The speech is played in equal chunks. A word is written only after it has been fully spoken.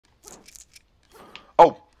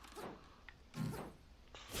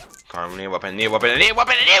Come on, I need a weapon, I need a weapon, I need a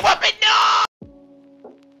weapon, I need a weapon, no!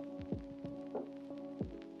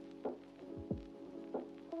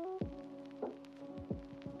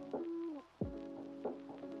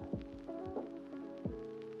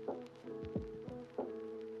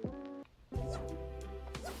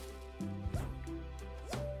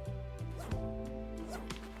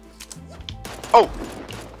 Oh!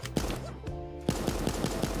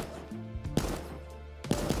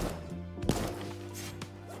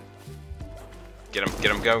 Get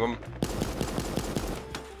him, get him.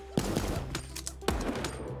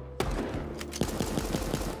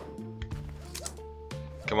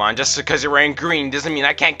 Come on, just because you're wearing green doesn't mean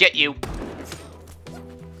I can't get you.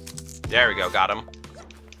 There we go, got him.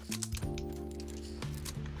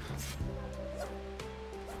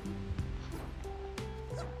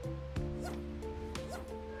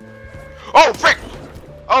 Oh, frick!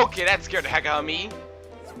 Okay, that scared the heck out of me.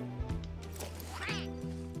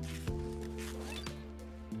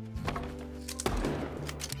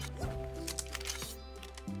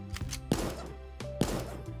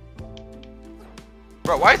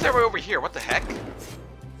 Bro, why is everybody over here? What the heck?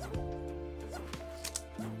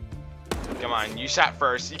 Come on, you shot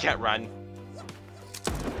first. You can't run.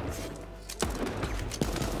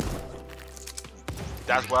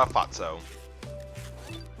 That's what I thought so.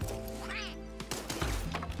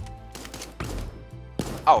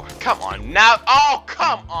 Oh, come on. Now, oh,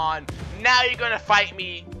 come on. Now you're gonna fight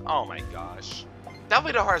me. Oh my gosh.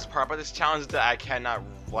 Definitely the hardest part about this challenge is that I cannot,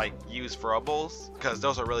 like, use throwables, because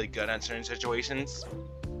those are really good in certain situations.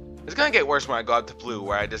 It's gonna get worse when I go out to blue,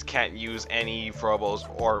 where I just can't use any throwables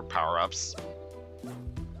or power-ups.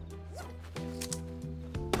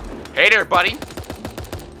 Hey there, buddy.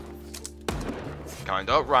 Come on,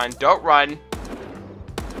 don't run, don't run.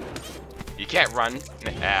 You can't run.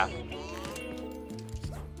 Nah.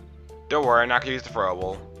 Don't worry, I'm not gonna use the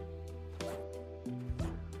throwable.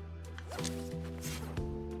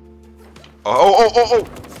 Oh!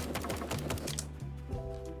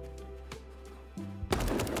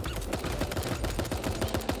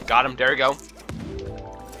 Got him, there we go.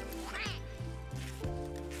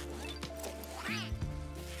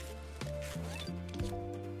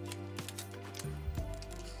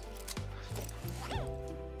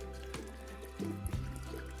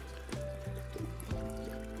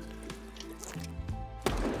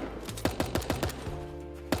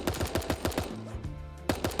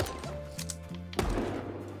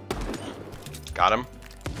 Got him.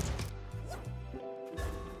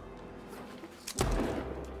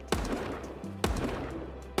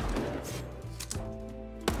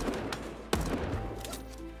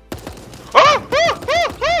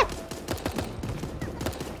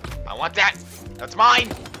 I want that. That's mine.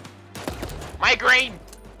 My green.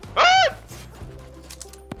 Ah!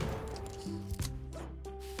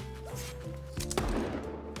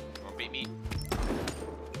 Don't beat me.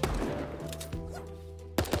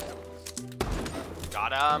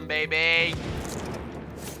 Got him, baby.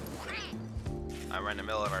 I'm right in the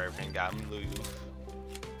middle of everything. Got him, loose.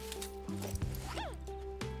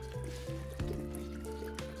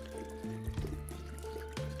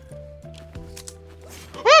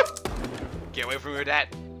 Get away from me with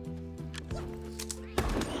that.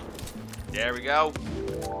 There we go.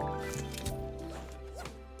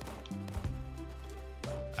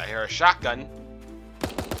 I hear a shotgun.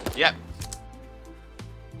 Yep.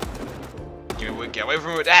 Get away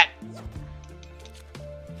from me with that.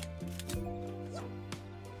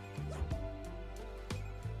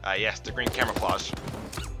 Yes, the green camouflage.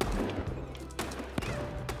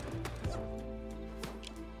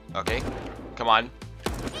 Okay, come on.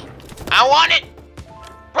 I want it!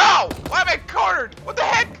 Bro! Why am I cornered? What the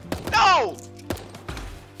heck? No!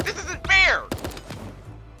 This isn't fair!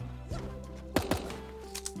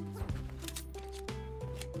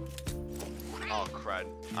 Oh, crud.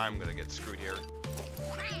 I'm gonna get screwed here.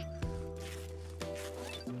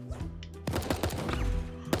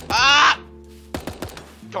 Ah!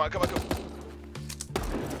 Come on, come on, come on.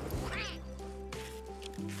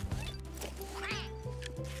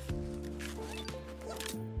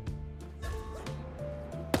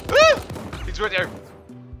 He's right there.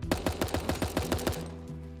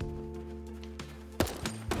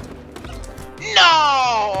 No!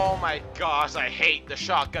 Oh my gosh, I hate the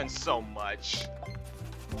shotgun so much.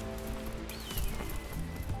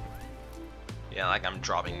 Yeah, like I'm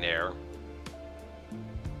dropping there.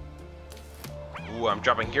 Ooh, I'm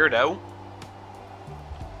dropping here though.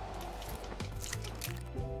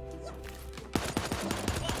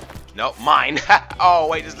 Nope, mine. Oh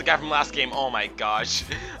wait, this is the guy from last game. Oh my gosh.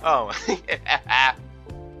 Oh.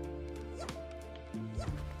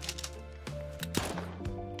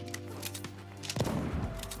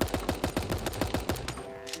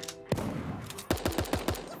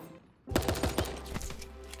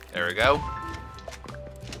 we go.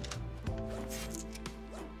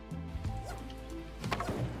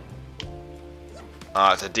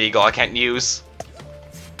 It's a deagle I can't use.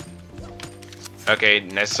 Okay,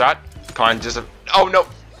 nice shot. Come on, just a... Oh, no!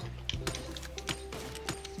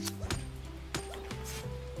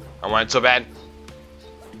 I want it so bad.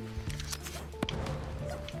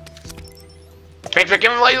 Thanks for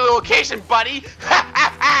giving away the location, buddy! Ha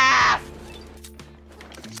ha ha!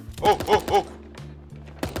 Oh, oh, oh!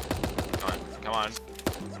 Come on, come on.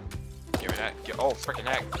 Give me that. Oh, freaking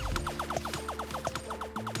heck.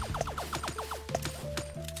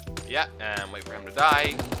 Yeah, and wait for him to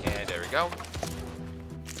die. And there we go.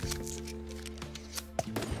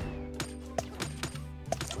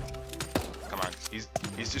 Come on, he's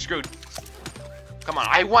too screwed. Come on,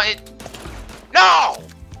 I want it. No!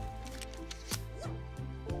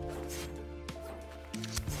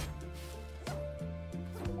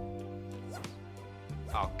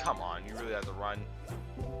 Oh, come on, you really have to run.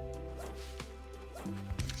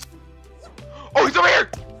 Oh, he's over here!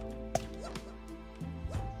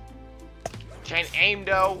 Can't aim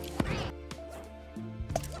though.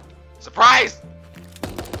 Surprise!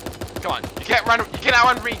 Come on, you can't run. You cannot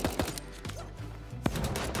run me.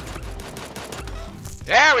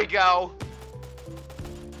 There we go.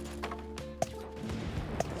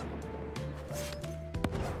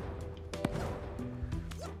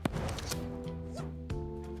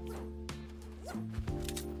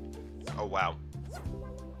 Oh wow.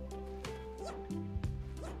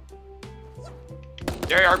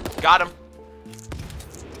 There you are. Got him.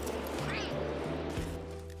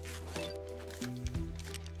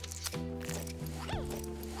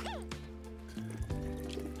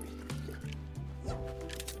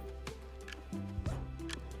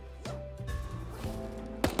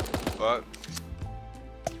 What?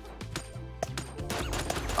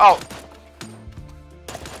 Oh!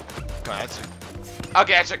 Come on, that's a...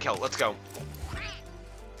 Okay, that's a kill. Let's go.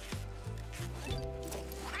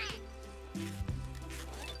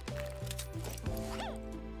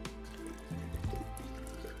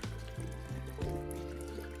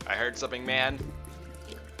 I heard something, man.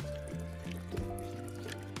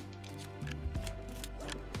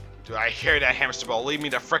 Do I hear that hamster ball? Leave me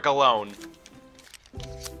the frick alone.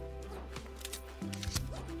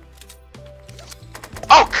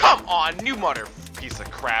 Oh, come on, new mother piece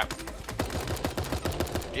of crap.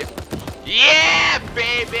 Yep. Yeah,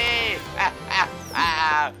 baby!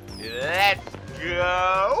 Let's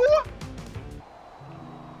go!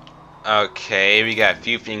 Okay, we got a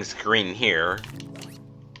few things green here.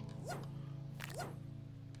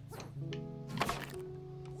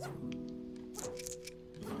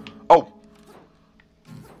 Oh!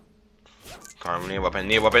 Come on, need a weapon,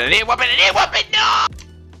 need a weapon, need a weapon, need a weapon! No!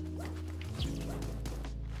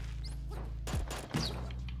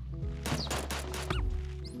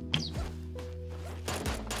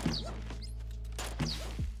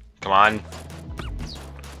 Come on.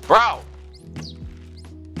 Bro!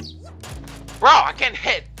 Bro, I can't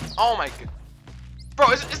hit! Oh my god.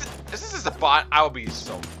 Bro, is this a bot? I would be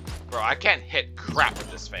so... Bro, I can't hit crap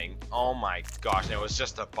with this thing. Oh my gosh, it was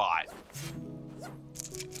just a bot.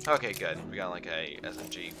 Okay, good. We got like a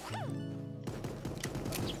SMG.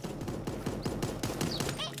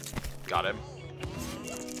 Got him.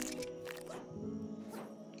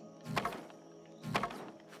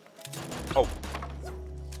 Oh.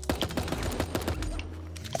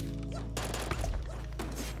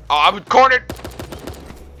 Oh, I'm cornered!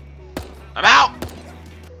 I'm out!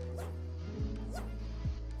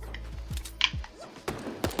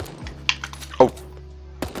 Oh.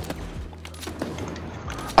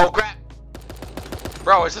 Oh, crap!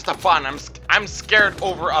 Bro, it's just a bot. I'm scared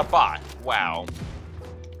over a bot. Wow.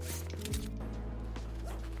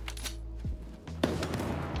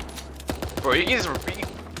 Bro, you can just repeat.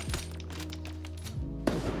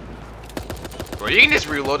 Bro, you can just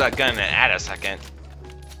reload that gun and add a second.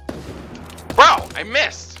 Bro, I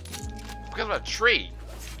missed! Because of a tree.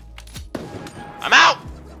 I'm out!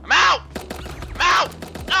 I'm out! I'm out!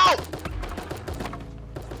 No!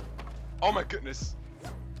 Oh my goodness.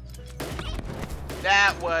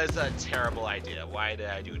 That was a terrible idea. Why did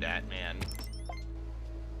I do that, man?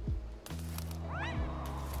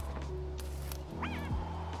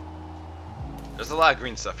 There's a lot of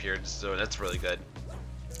green stuff here, so that's really good.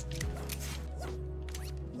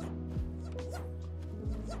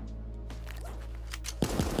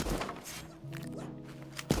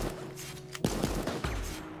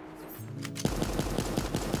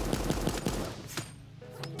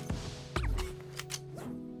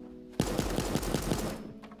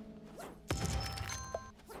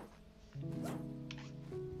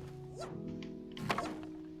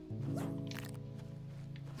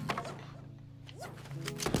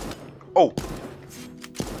 Oh!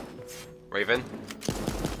 Raven.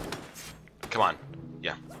 Come on.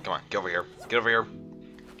 Yeah, come on. Get over here. Get over here.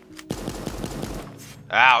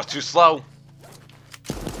 Ow, it's too slow.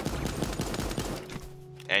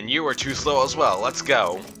 And you were too slow as well. Let's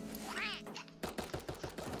go.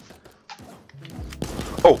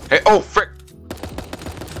 Oh, hey, oh, frick.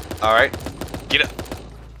 Alright. Get it.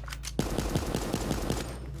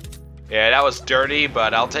 Yeah, that was dirty,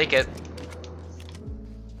 but I'll take it.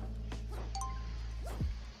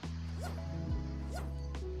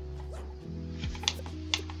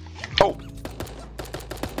 Oh!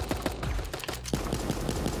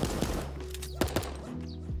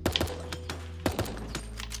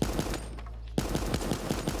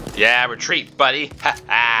 Yeah, retreat, buddy. Ha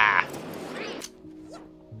ha!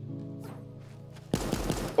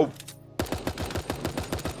 Oh!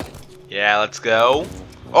 Yeah, let's go.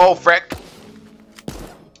 Oh, frick!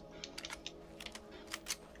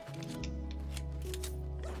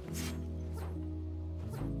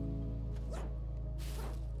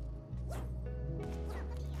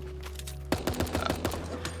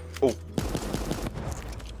 Oh.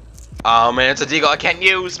 Oh man, it's a deagle I can't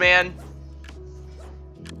use, man.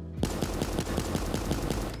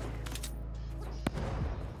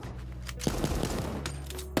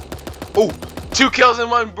 Oh, 2 kills and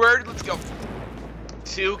 1 bird. Let's go.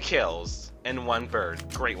 2 kills and 1 bird.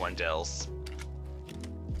 Great one, Dills.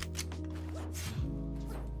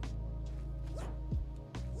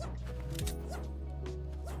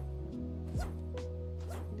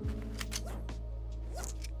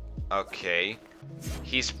 Okay.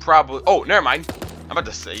 He's probably... Oh, never mind. I'm about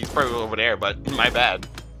to say he's probably over there, but my bad.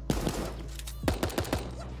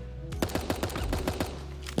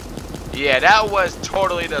 Yeah, that was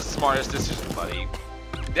totally the smartest decision, buddy.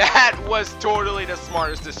 That was totally the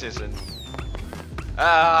smartest decision.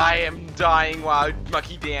 I am dying while I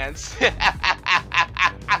monkey dance.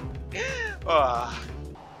 Oh,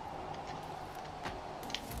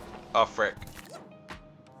 frick.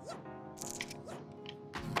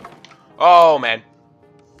 Oh, man.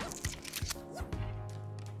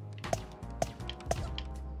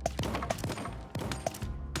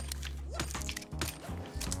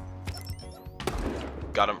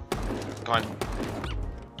 Got him. Come on.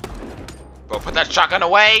 Go put that shotgun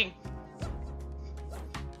away!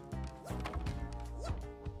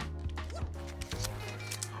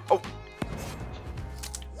 Oh!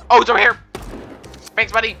 Oh, it's over here!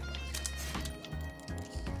 Thanks, buddy!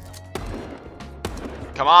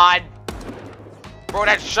 Come on! Bro,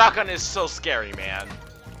 that shotgun is so scary, man.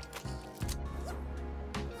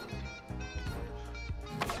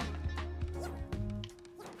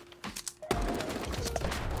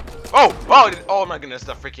 Oh! Oh! Oh my goodness,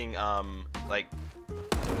 the freaking, like...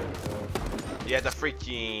 Yeah, the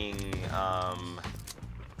freaking,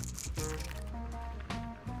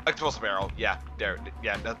 explosive barrel. Yeah, there.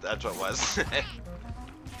 Yeah, that's what it was.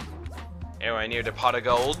 Anyway, I need a pot of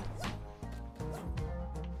gold.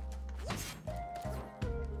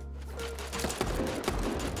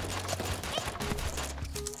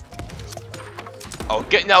 Oh,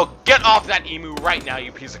 get off that emu right now,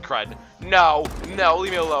 you piece of crud. No,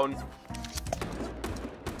 leave me alone.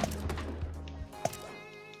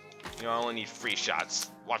 You know, I only need 3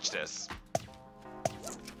 shots. Watch this.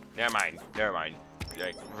 Never mind.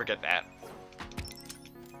 Yeah, forget that.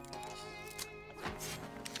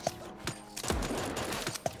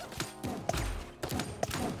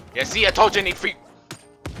 Yeah, see, I told you I need 3.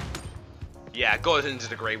 Yeah, go into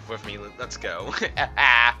the grave with me. Let's go.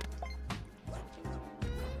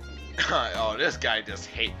 Oh, this guy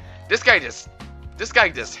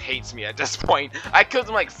just hates me at this point. I killed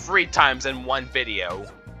him like 3 times in one video.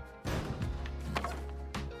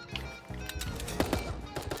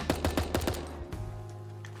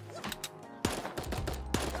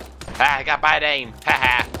 Ah, I got bad aim.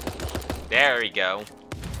 Haha. There we go.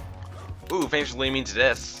 Ooh, thanks for leading me into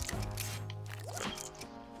this.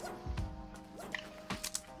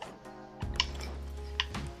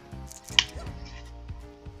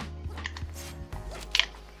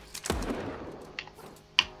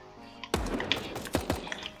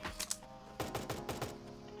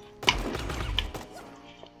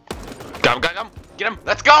 Got him. Get him.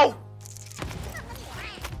 Let's go.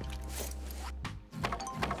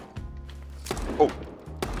 Oh.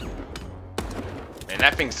 Man,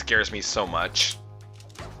 that thing scares me so much.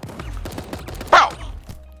 Bro!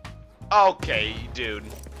 Okay, dude.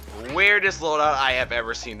 Weirdest loadout I have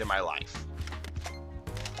ever seen in my life.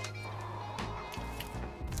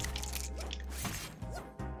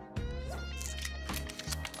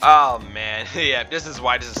 Oh, man. Yeah, this is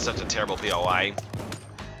why this is such a terrible POI.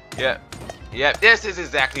 Yeah. Yep, this is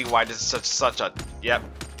exactly why this is such a... Yep.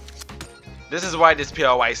 This is why this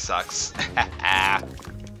POI sucks.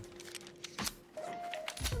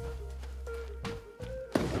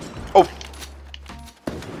 Oh!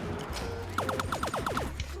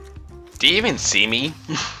 Do you even see me?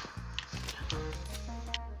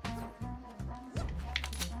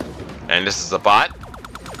 And this is a bot.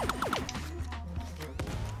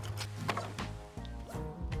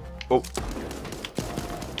 Oh.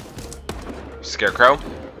 Scarecrow.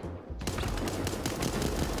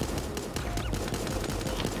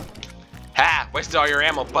 Ha! Wasted all your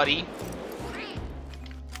ammo, buddy.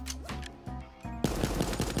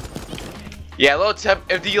 Yeah, little tip,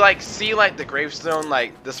 if you like see like the gravestone,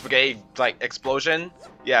 like the spaghetti like explosion,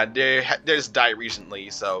 yeah, they just died recently,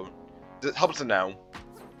 so it helps to know.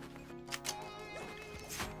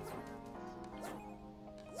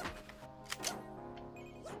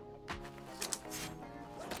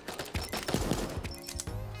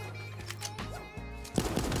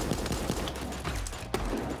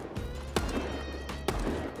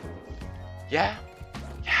 Yeah,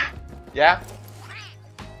 yeah.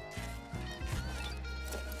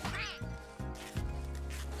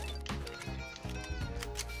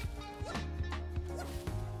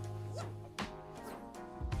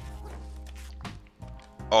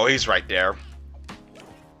 Oh, he's right there.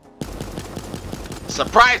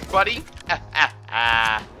 Surprise, buddy!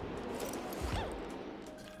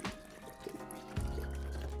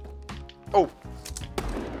 Oh!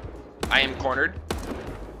 I am cornered.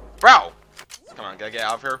 Bro! Come on, gotta get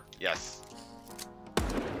out of here. Yes.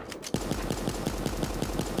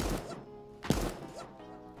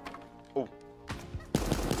 Oh.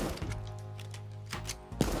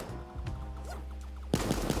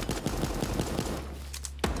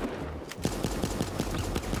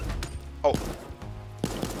 Oh.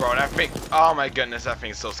 Bro, that thing. Oh my goodness, that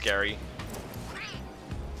thing's so scary.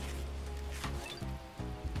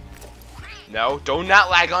 No, do not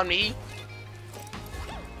lag on me.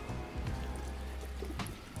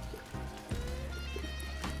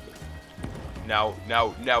 No,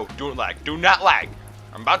 no, no, don't lag. Do not lag.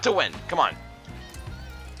 I'm about to win. Come on.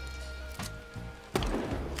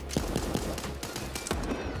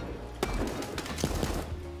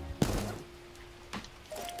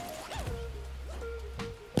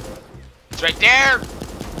 It's right there.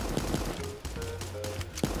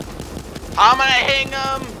 How am I gonna hang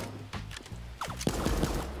him?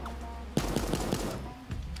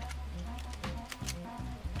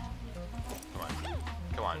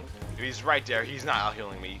 Come on. If he's right there, he's not out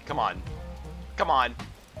healing me. Come on. Come on.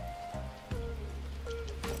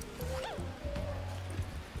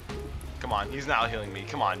 Come on, he's not out healing me.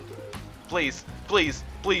 Come on. Please, please,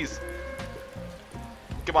 please.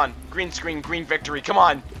 Come on. Green screen, green victory. Come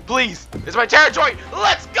on. Please. It's my territory.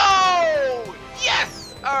 Let's go!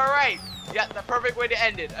 Yes! Alright. Yeah, the perfect way to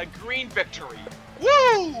end it. A green victory.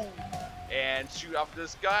 Woo! And shoot off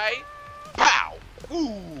this guy. Pow!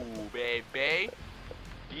 Ooh, baby.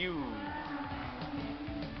 You